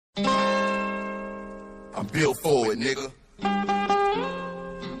I'm built for it, nigga.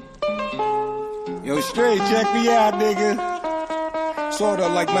 Yo, straight, check me out, nigga. Sorta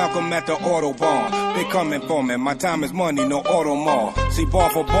like Malcolm at the Autobahn. They coming for me, my time is money, no auto mall. See, bar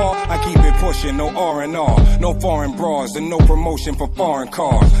for bar, I keep it pushing, no R&R. No foreign bras and no promotion for foreign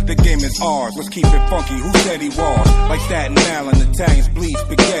cars. The game is ours, let's keep it funky, who said he was? Like Staten Island, Italians bleed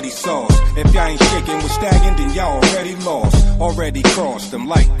spaghetti sauce. If y'all ain't shaking with stagging, then y'all already lost. Already crossed them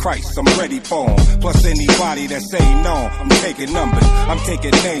like Christ, I'm ready for 'em. Plus anybody that say no, I'm taking numbers, I'm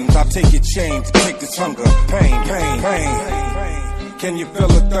taking names, I'll take your chain to take this hunger. Pain, pain, pain. Can you feel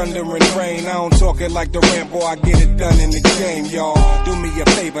the thunder and rain? I don't talk it like the Rambo, I get it done in the game, y'all. Do me a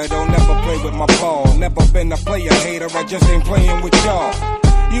favor, don't never play with my ball. Never been a player hater, I just ain't playing with y'all.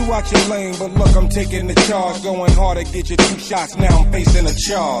 You watch your lane, but look, I'm taking the charge. Going hard to get you 2 shots, now I'm facing a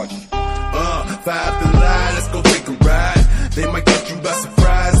charge. 5 to line, let's go take a ride. They might catch you by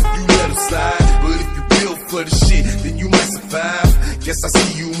surprise if you let them slide. But if you built for the shit, then you might survive. Guess I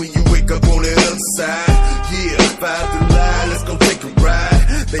see you when you wake up on the other side. Yeah, 5 to line, let's go take a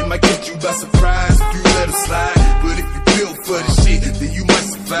ride. They might catch you by surprise if you let them slide. But if you built for the shit, then you might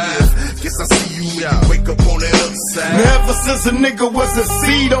survive. Guess I see you when you wake up on the other side. Never since a nigga was a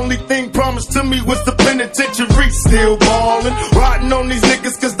seed, only thing promised to me was the penitentiary. Still ballin', riding on these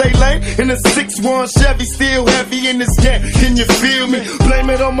niggas cause they lame. In a 6'1" Chevy, still heavy in this game. Can you feel me? Blame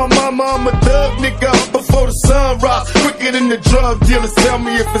it on my mama, I'm a thug nigga up before the sun rise. Quicker than the drug dealers, tell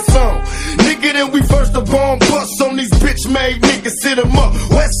me if it's on. Nigga, then we first the bomb bust on these bitch made niggas, sit 'em up.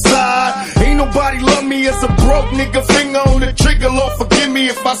 West side, ain't nobody love me as a broke nigga. Finger on the trigger, Lord forgive me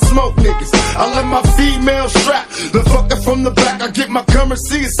if I smoke niggas. I let my female strap, the fucker from the back. I get my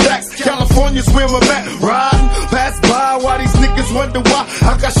currency in stacks. California's where I'm at, riding. Pass by while these niggas wonder why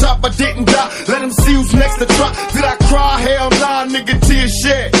I got shot but didn't die. Let them see who's next to try. Did I cry? Hell nah, nigga, tears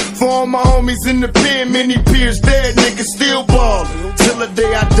shed. For all my homies in the pen, many peers dead. Niggas still ballin' till the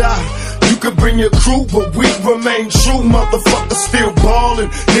day I die. You could bring your crew, but we remain true. Motherfuckers still ballin'.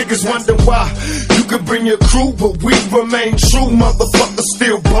 Niggas wonder why. You could bring your crew, but we remain true. Motherfuckers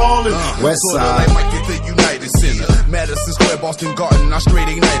still ballin'. West side, like Mike at the United Center, Madison Square, Boston Garden. I straight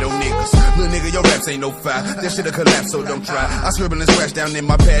ignite on niggas. Little nigga, your raps ain't no fire. That shit'll collapse, so don't try. I scribble and scratch down in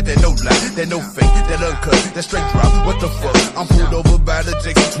my pad. That no lie, that no fake, that uncut, that straight drop. What the fuck? I'm pulled over by the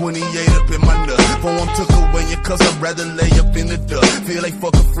Jackson 28 up in my nut. Poem took away your cuz I'd rather lay up in the dust. Feel like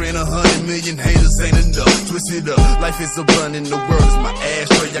fuck a friend, 100 million haters ain't enough. Twist it up, life is a blunt and the world is my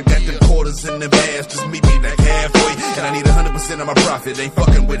ashtray. I got them quarters in the ass, just meet me like halfway. And I need 100% of my profit, ain't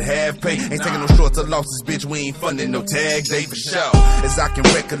fucking with half pay. Ain't taking no shorts or losses, bitch, we ain't funding no tag day for sure. As I can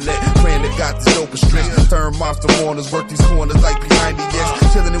recollect, praying to God this dope is stretch. Turn monster warners, work these corners like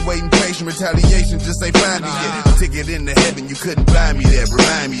P90X. Chilling and waiting patient, retaliation just ain't find me yet. A ticket into heaven, you couldn't buy me that,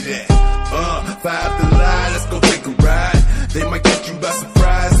 remind me that. 5 to line, let's go take a ride. They might catch you by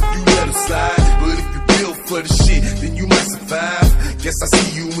surprise if you let them slide. But if you built for the shit, then you might survive. Guess I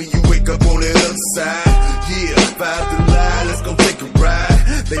see you when you wake up on the other side. Yeah, 5 to line, let's go take a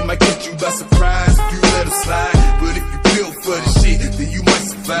ride. They might catch you by surprise if you let them slide. But if you built for the shit, then you might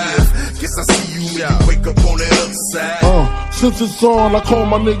survive. Guess I see you when you wake up on the other side. Since it's on, I call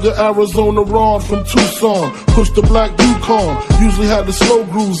my nigga Arizona Ron from Tucson. Push the black Yukon, usually had the slow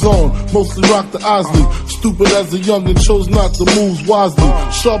grooves on. Mostly rock the Osley. Stupid as a youngin', chose not to move wisely.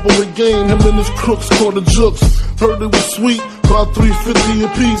 Sharper with game, him and his crooks called the jooks. Heard it was sweet, about 350 a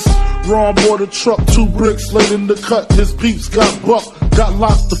piece. Ron bought a truck, 2 bricks, laid in the cut. His peeps got bucked, got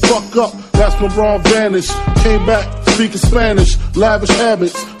locked the fuck up. That's when Ron vanished. Came back, speaking Spanish, lavish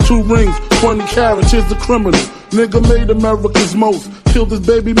habits. 2 rings, 20 carats, here's the criminal. Nigga made America's most. Killed his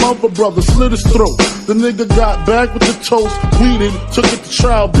baby mother brother, slit his throat. The nigga got back with the toast, weeded, took it to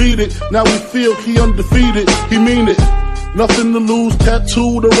trial, beat it. Now we feel he undefeated, he mean it. Nothing to lose,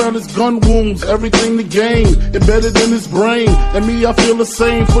 tattooed around his gun wounds. Everything to gain, embedded in his brain. And me, I feel the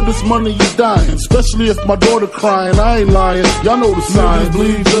same, for this money is dying. Especially if my daughter crying, I ain't lying. Y'all know the signs,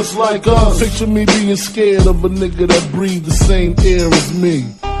 bleed just like us. Picture me being scared of a nigga that breathed the same air as me.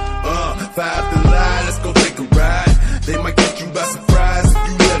 5 to line, let's go take a ride. They might catch you by surprise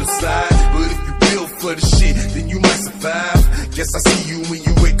if you let them slide. But if you built for the shit, then you might survive. Guess I see you when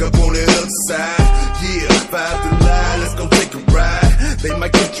you wake up on the other side. Yeah, 5 to line, let's go take a ride. They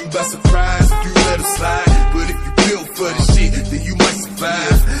might catch you by surprise if you let them slide. But if you built for the shit, then you might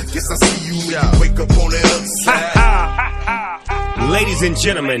survive. Guess I see you when you wake up on the other side. Ladies and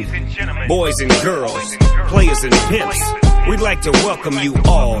gentlemen, boys and girls, players and pimps, we'd like to welcome you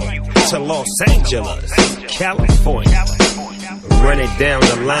all to Los Angeles, California. Run it down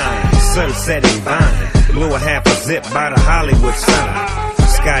the line, Sunset and Vine. Blew a half a zip by the Hollywood sign.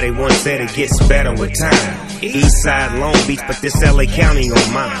 Scotty once said it gets better with time. East side Long Beach, but this LA County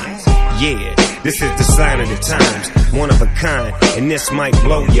on mine. Yeah, this is the sign of the times, one of a kind, and this might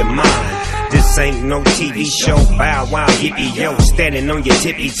blow your mind. This ain't no TV show, bow wow, yippee yo, standing on your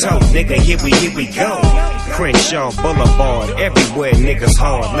tippy toe, nigga, here we go. Crenshaw Boulevard, everywhere niggas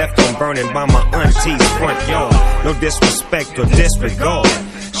hard, left on burning by my auntie's front yard. No disrespect or disregard.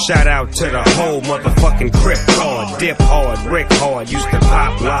 Shout out to the whole motherfucking Crip card. Dip hard, brick hard, used to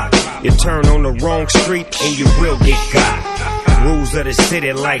pop lock. You turn on the wrong street and you will get got. Rules of the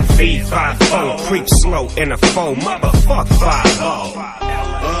city like 𝗲, creep slow in a 4, motherfuck 5-0.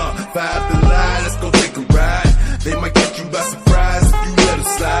 5 the line, let's go take a ride. They might catch you by surprise if you let them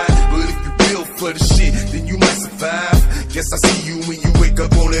slide. But if you built for the shit, then you might survive. Guess I see you when you wake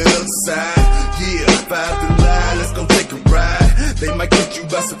up on the other side. Yeah, 5 the line, let's go take a ride. They might catch you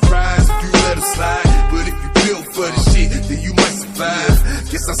by surprise if you let them slide. But if you built for the shit, then you might survive.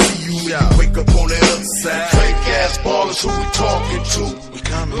 Guess I see you when you wake up on the other side. Fake ass ballers, who we talking to?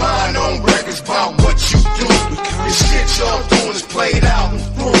 Lying on records about what you do. The shit y'all doing is played out and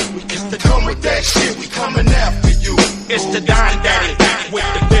through. To come with that shit, we coming after you. It's the Don Daddy with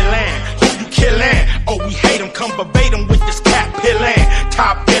the villain. Who you killin'? Oh, we hate him. Come verbatim with this cat pillin'.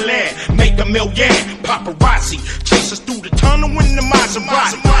 Top villain, make $1 million. Paparazzi chase us through the tunnel in the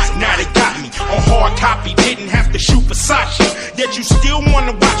Maserati. Now they got me on hard copy. Didn't have to shoot Versace. Yet you still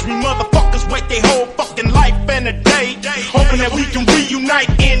wanna watch me motherfuckers wait their whole fucking life and a day, hoping that we can reunite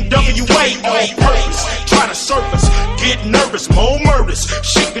NWA on purpose. Try to surface, get nervous, more murders.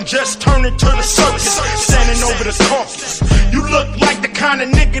 Shit can just turn into the circus. Standing over the carcass. You look like the kind of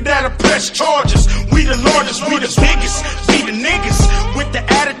nigga that'll press charges. We the largest, we the biggest, we the niggas with the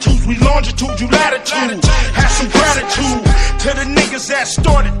attitudes. We longitude, you latitude. Have some gratitude to the niggas that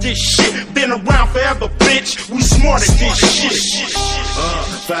started this shit. Been around forever, bitch. We smart at this shit.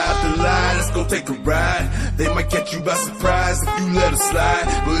 5 the line, let's go take a ride. They might catch you by surprise if you let them slide.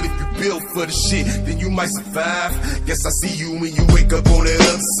 But if you built for the shit, then you might survive. Guess I see you when you wake up on the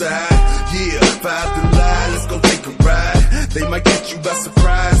other side. Yeah, 5 the line, let's go take a ride. They might catch you by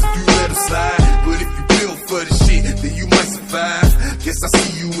surprise if you let them slide. But if you built for the shit, then you might survive. Guess I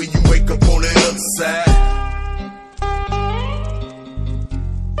see you when you wake up on the other side.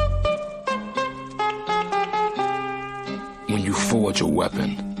 When you forge a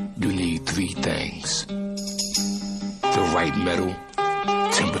weapon, you need 3 things. The right metal,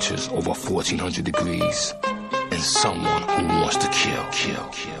 temperatures over 1400 degrees, and someone who wants to kill.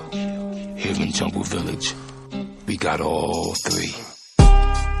 Here in Jungle Village, we got all 3.